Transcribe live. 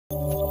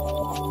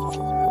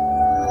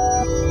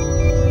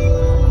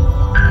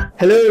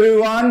Hello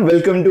everyone,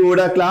 welcome to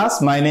ODA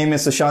Class. My name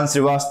is Sushant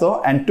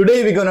Srivastava and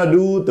today we're gonna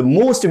do the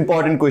most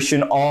important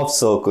question of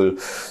circle.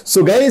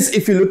 So guys,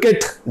 if you look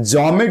at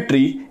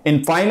geometry,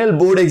 in final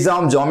board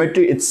exam,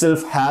 geometry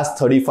itself has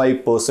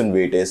 35%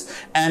 weightage.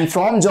 And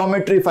from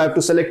geometry, if I have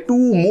to select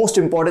two most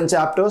important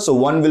chapters, so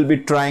one will be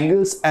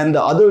triangles and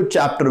the other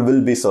chapter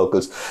will be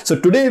circles. So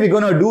today we're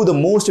gonna do the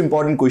most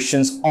important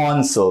questions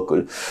on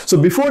circle. So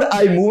before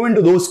I move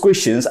into those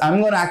questions, I'm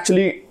gonna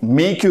actually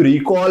make you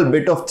recall a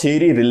bit of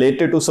theory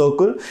related to circle.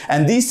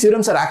 And these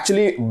theorems are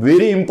actually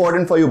very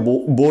important for your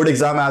board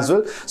exam as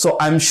well. So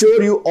I'm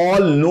sure you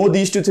all know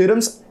these two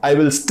theorems. I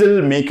will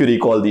still make you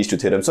recall these two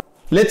theorems. So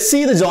let's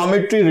see the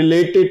geometry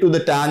related to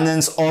the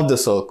tangents of the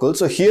circle.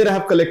 So here I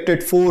have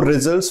collected 4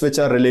 results which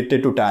are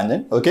related to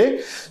tangent. Okay.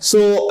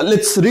 So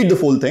let's read the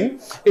full thing.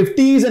 If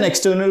T is an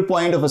external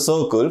point of a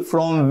circle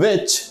from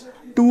which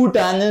two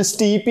tangents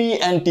TP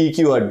and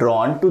TQ are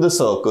drawn to the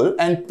circle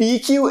and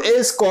PQ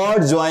is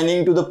chord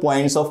joining to the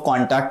points of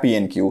contact P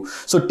and Q.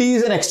 So T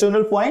is an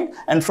external point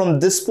and from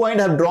this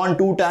point I have drawn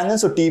two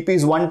tangents. So TP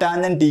is one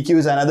tangent, TQ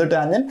is another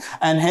tangent,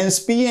 and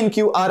hence P and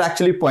Q are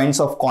actually points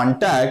of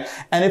contact.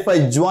 And if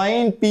I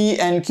join P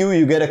and Q,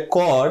 you get a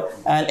chord,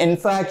 and in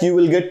fact you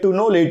will get to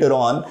know later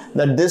on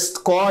that this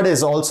chord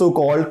is also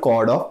called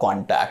chord of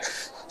contact.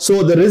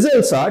 So the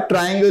results are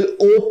triangle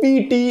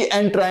OPT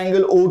and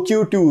triangle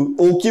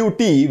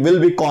OQT will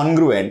be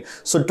congruent.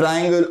 So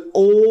triangle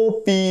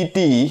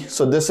OPT,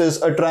 so this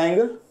is a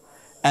triangle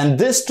and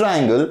this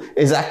triangle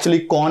is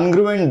actually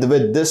congruent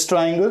with this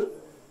triangle,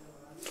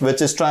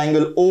 which is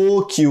triangle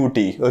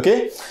OQT.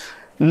 Okay.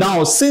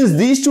 Now, since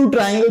these two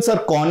triangles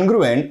are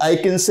congruent, I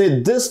can say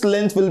this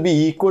length will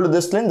be equal to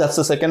this length. That's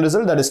the second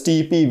result. That is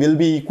TP will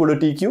be equal to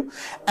TQ.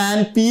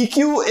 And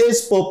PQ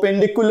is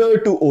perpendicular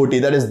to OT.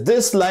 That is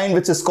this line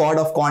which is chord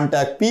of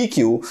contact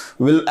PQ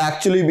will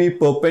actually be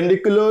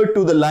perpendicular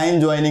to the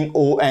line joining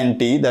O and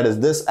T. That is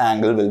this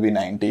angle will be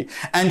 90.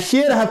 And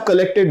here I have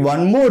collected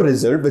one more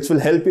result which will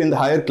help you in the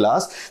higher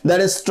class. That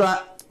is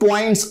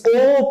points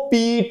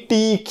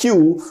OPTQ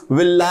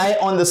will lie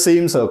on the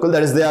same circle,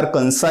 that is they are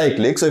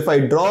concyclic. So if I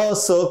draw a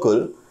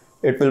circle,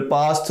 it will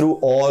pass through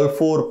all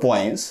 4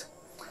 points.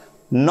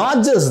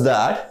 Not just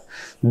that,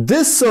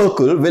 this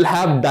circle will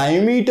have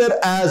diameter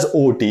as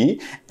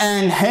OT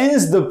and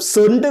hence the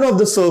center of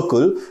the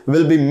circle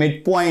will be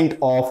midpoint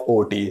of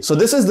OT. So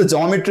this is the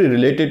geometry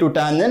related to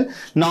tangent.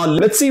 Now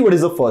let's see what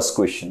is the first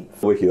question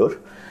over here.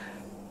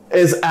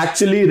 Is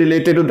actually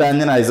related to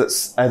tangent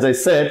as I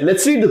said.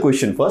 Let's read the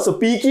question first. So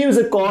PQ is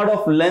a chord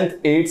of length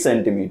 8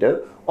 cm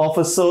of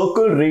a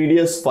circle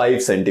radius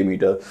 5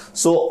 cm.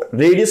 So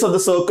radius of the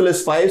circle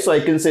is 5. So I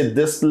can say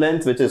this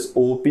length which is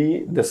OP,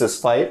 this is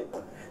 5.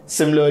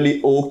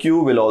 Similarly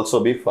OQ will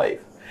also be 5.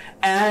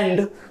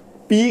 And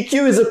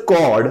PQ is a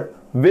chord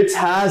which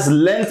has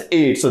length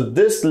 8. So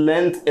this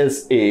length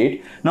is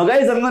 8. Now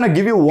guys, I'm going to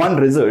give you one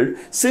result.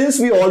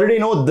 Since we already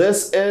know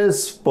this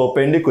is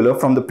perpendicular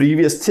from the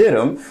previous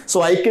theorem,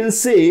 so I can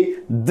say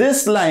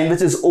this line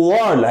which is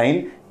OR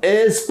line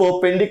is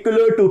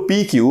perpendicular to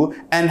PQ,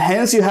 and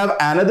hence you have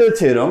another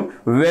theorem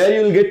where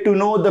you will get to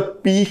know the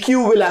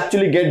PQ will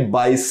actually get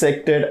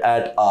bisected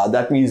at R.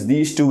 That means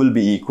these two will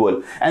be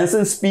equal. And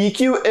since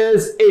PQ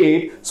is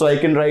 8, so I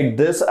can write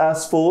this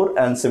as 4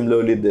 and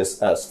similarly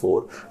this as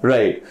 4.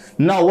 Right.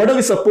 Now what are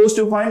we supposed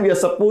to find? We are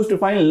supposed to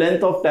find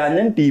length of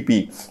tangent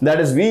TP.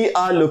 That is, we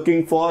are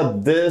looking for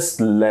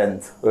this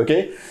length.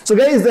 Okay. So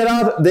guys, there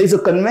is a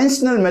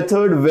conventional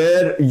method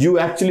where you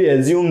actually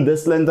assume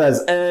this length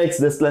as X,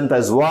 this length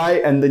as Y,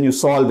 and then you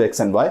solve X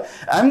and Y.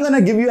 I'm going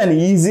to give you an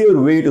easier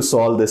way to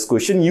solve this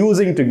question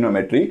using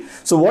trigonometry.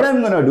 So what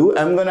I'm going to do,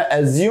 I'm going to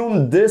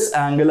assume this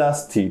angle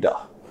as theta,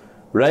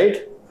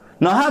 right?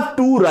 Now I have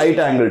two right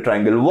angle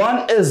triangle.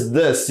 One is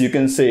this, you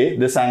can say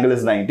this angle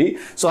is 90.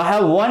 So I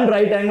have one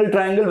right angle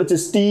triangle which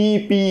is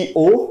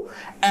TPO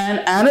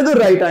and another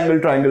right angle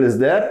triangle is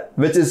there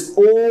which is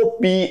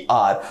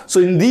OPR. So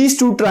in these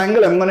two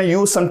triangles, I'm going to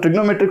use some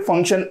trigonometric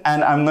function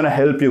and I'm going to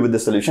help you with the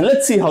solution.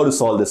 Let's see how to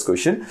solve this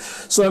question.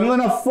 So I'm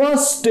going to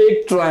first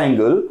take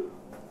triangle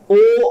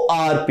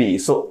ORP.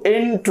 So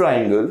in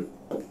triangle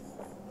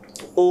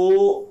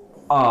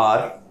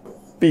ORP,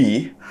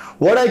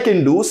 what I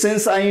can do,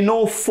 since I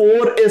know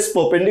 4 is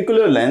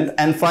perpendicular length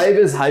and 5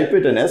 is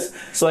hypotenuse,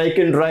 so I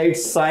can write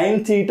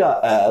sine theta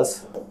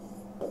as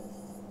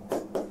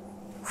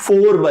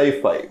 4 by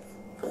 5.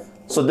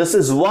 So this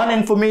is one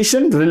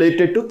information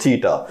related to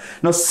theta.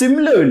 Now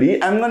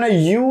similarly, I'm going to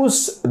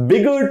use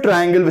bigger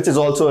triangle which is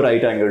also a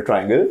right angle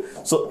triangle.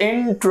 So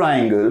in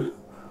triangle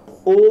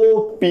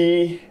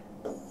OPT,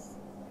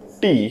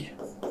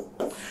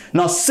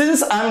 now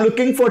since I'm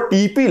looking for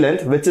TP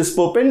length which is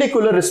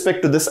perpendicular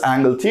respect to this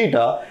angle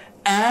theta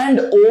and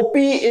OP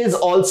is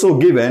also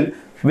given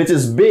which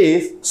is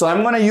base, so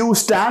I'm going to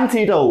use tan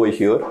theta over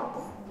here.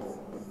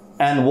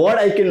 And what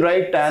I can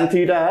write tan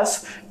theta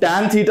as?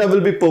 Tan theta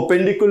will be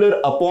perpendicular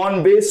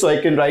upon base, so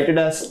I can write it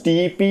as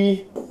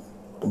TP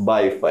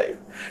by 5.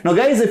 Now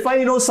guys, if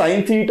I know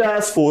sine theta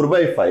as 4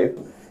 by 5,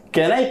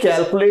 can I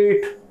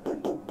calculate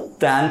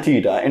tan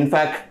theta? In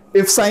fact,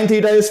 If sine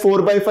theta is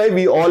 4 by 5,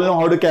 we all know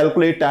how to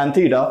calculate tan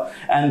theta,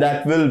 and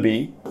that will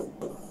be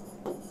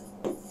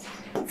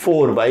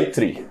 4 by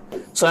 3.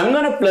 So I'm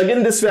going to plug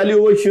in this value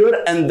over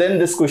here, and then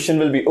this question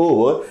will be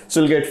over.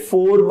 So we'll get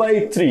 4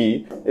 by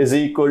 3 is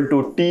equal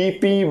to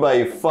TP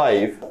by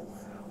 5,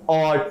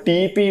 or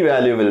TP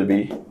value will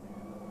be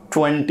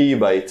 20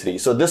 by 3.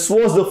 So this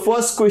was the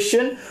first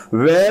question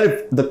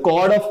where the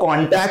chord of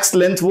contact's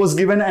length was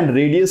given and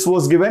radius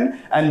was given,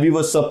 and we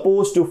were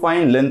supposed to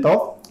find length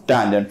of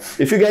tangent.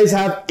 If you guys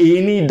have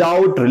any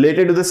doubt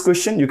related to this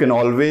question, you can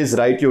always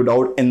write your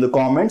doubt in the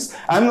comments.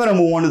 I'm going to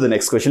move on to the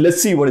next question.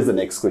 Let's see what is the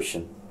next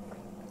question.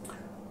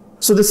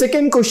 So the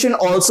second question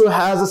also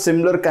has a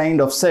similar kind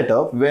of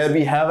setup where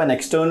we have an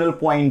external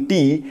point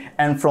T,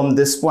 and from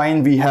this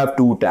point we have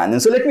two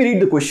tangents. So let me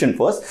read the question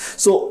first.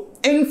 So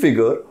in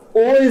figure,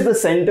 O is the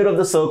center of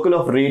the circle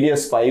of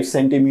radius 5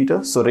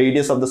 cm. So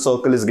radius of the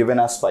circle is given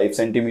as 5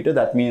 cm.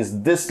 That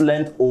means this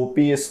length OP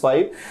is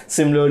 5.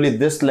 Similarly,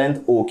 this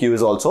length OQ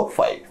is also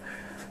 5.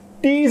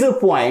 T is a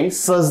point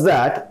such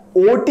that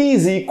OT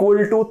is equal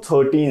to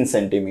 13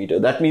 centimeter.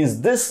 That means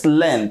this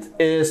length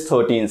is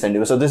 13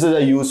 centimeter. So this is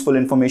a useful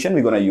information.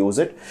 We're going to use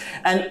it.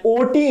 And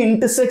OT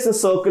intersects the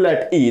circle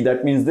at E.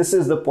 That means this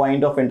is the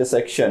point of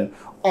intersection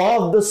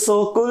of the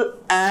circle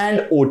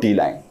and OT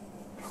line.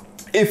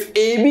 If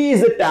AB is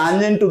the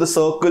tangent to the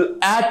circle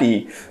at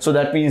E, so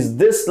that means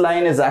this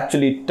line is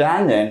actually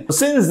tangent.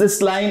 Since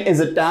this line is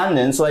a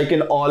tangent, so I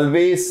can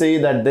always say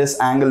that this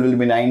angle will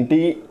be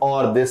 90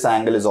 or this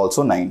angle is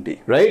also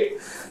 90, right?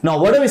 Now,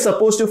 what are we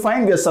supposed to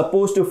find? We are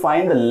supposed to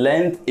find the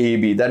length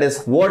AB. That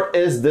is, what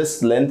is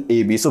this length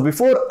AB? So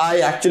before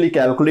I actually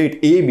calculate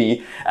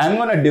AB, I'm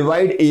going to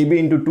divide AB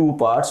into two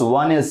parts.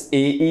 One is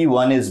AE,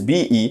 one is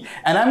BE,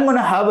 and I'm going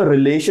to have a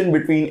relation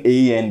between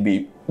AE and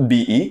BE.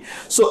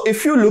 So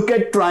if you look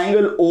at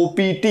triangle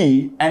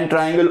OPT and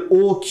triangle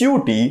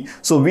OQT,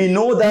 so we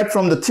know that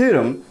from the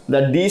theorem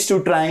that these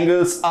two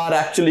triangles are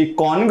actually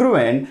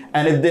congruent,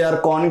 and if they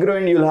are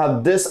congruent, you'll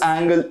have this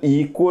angle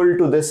equal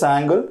to this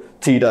angle,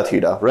 theta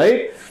theta,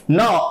 right?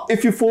 Now,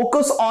 if you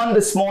focus on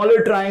the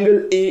smaller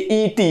triangle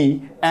AET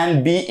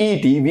and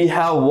BET, we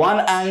have one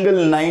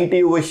angle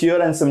 90 over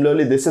here, and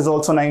similarly this is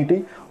also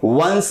 90.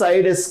 One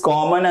side is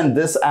common and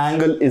this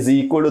angle is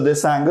equal to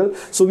this angle.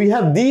 So we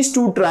have these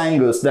two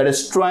triangles, that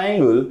is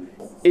triangle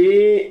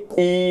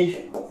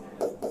AET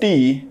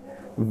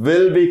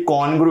will be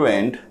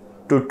congruent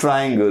to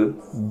triangle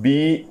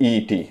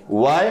BET.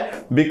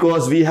 Why?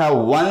 Because we have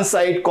one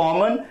side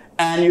common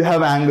and you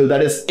have angle,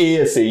 that is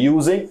ASA,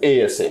 using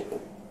ASA.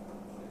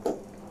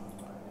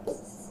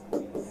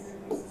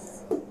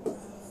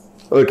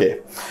 Okay.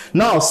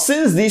 Now,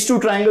 since these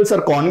two triangles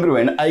are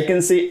congruent, I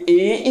can say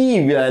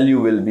AE value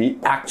will be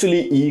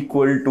actually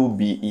equal to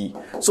BE.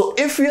 So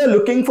if we are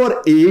looking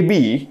for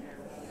AB,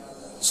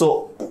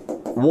 so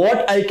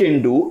what I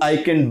can do, I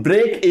can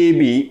break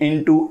AB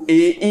into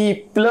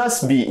AE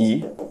plus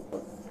BE.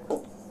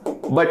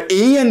 But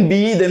A and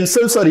B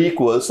themselves are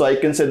equal, so I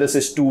can say this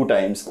is 2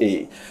 times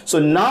A. So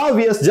now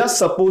we are just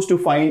supposed to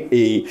find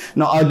A.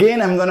 Now again,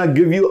 I'm going to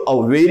give you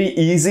a very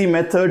easy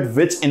method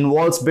which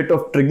involves bit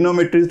of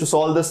trigonometry to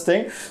solve this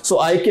thing. So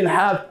I can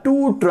have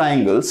two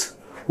triangles.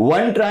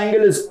 One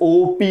triangle is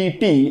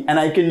OPT, and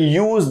I can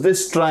use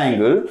this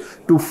triangle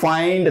to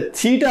find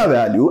theta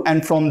value,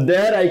 and from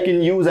there I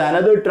can use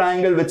another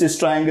triangle which is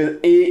triangle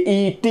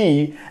AET,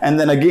 and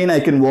then again I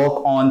can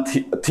work on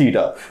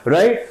theta,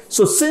 right?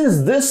 So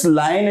since this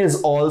line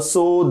is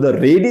also the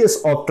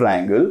radius of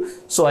triangle,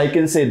 so I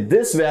can say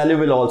this value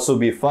will also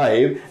be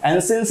 5,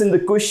 and since in the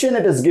question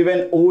it is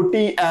given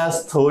OT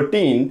as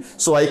 13,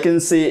 so I can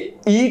say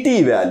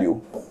ET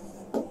value,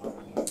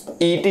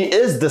 ET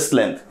is this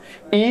length.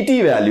 ET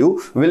value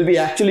will be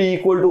actually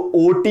equal to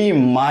OT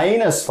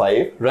minus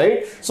 5,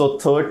 right? So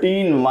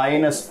 13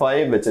 minus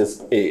 5, which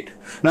is 8.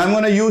 Now I'm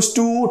going to use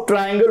two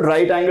triangle,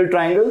 right angle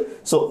triangle.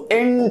 So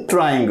in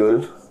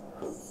triangle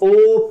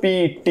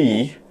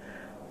OPT,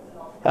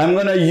 I'm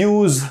going to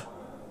use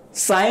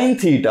sine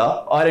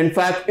theta, or in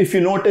fact, if you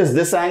notice,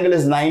 this angle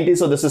is 90,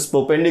 so this is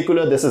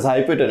perpendicular, this is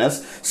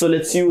hypotenuse. So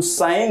let's use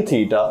sine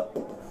theta,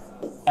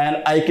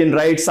 and I can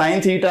write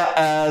sine theta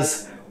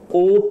as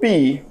OP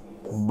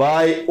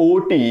by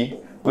OT,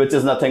 which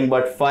is nothing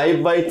but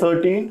 5 by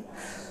 13.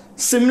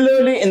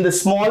 Similarly, in the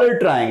smaller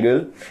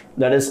triangle,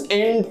 that is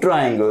in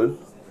triangle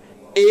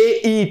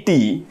AET,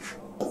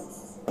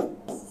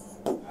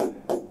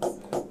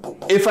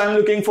 if I'm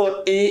looking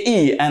for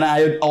AE and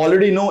I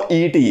already know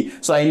ET,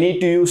 so I need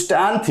to use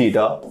tan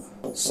theta.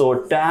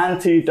 So tan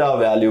theta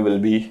value will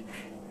be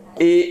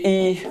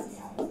AE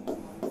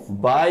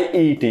by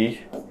ET.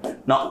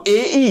 Now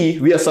AE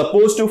we are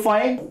supposed to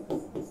find,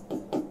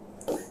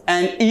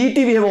 and ET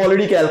we have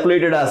already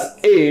calculated as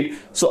 8.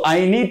 So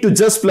I need to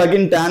just plug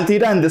in tan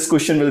theta and this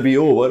question will be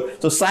over.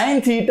 So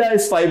sine theta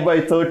is 5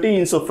 by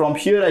 13. So from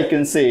here I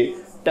can say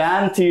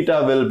tan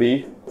theta will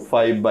be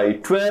 5 by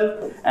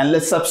 12. And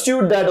let's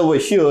substitute that over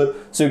here.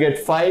 So you get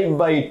 5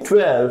 by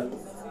 12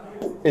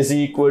 is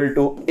equal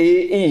to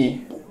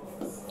AE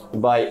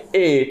by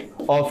 8,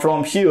 or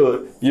from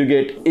here you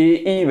get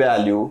AE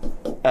value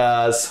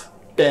as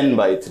 10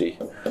 by 3.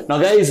 Now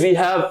guys, we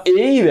have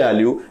AE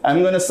value.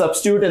 I'm going to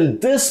substitute in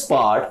this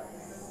part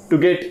to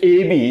get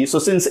AB. So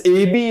since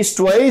AB is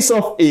twice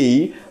of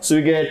AE, so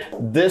you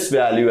get this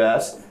value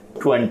as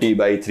 20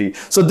 by 3.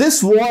 So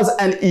this was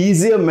an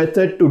easier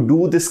method to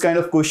do this kind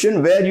of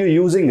question where you're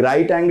using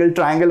right angle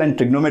triangle and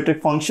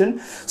trigonometric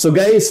function. So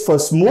guys, for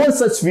more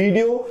such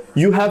video,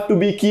 you have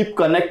to keep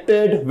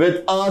connected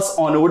with us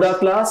on ODA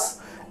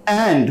Class.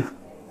 And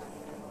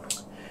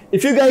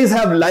if you guys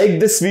have liked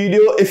this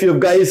video, if you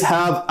guys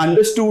have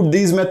understood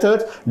these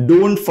methods,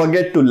 don't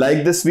forget to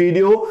like this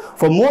video.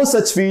 For more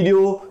such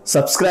video,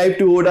 subscribe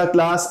to ODA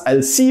Class.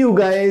 I'll see you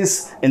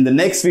guys in the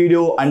next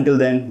video. Until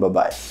then,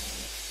 bye-bye.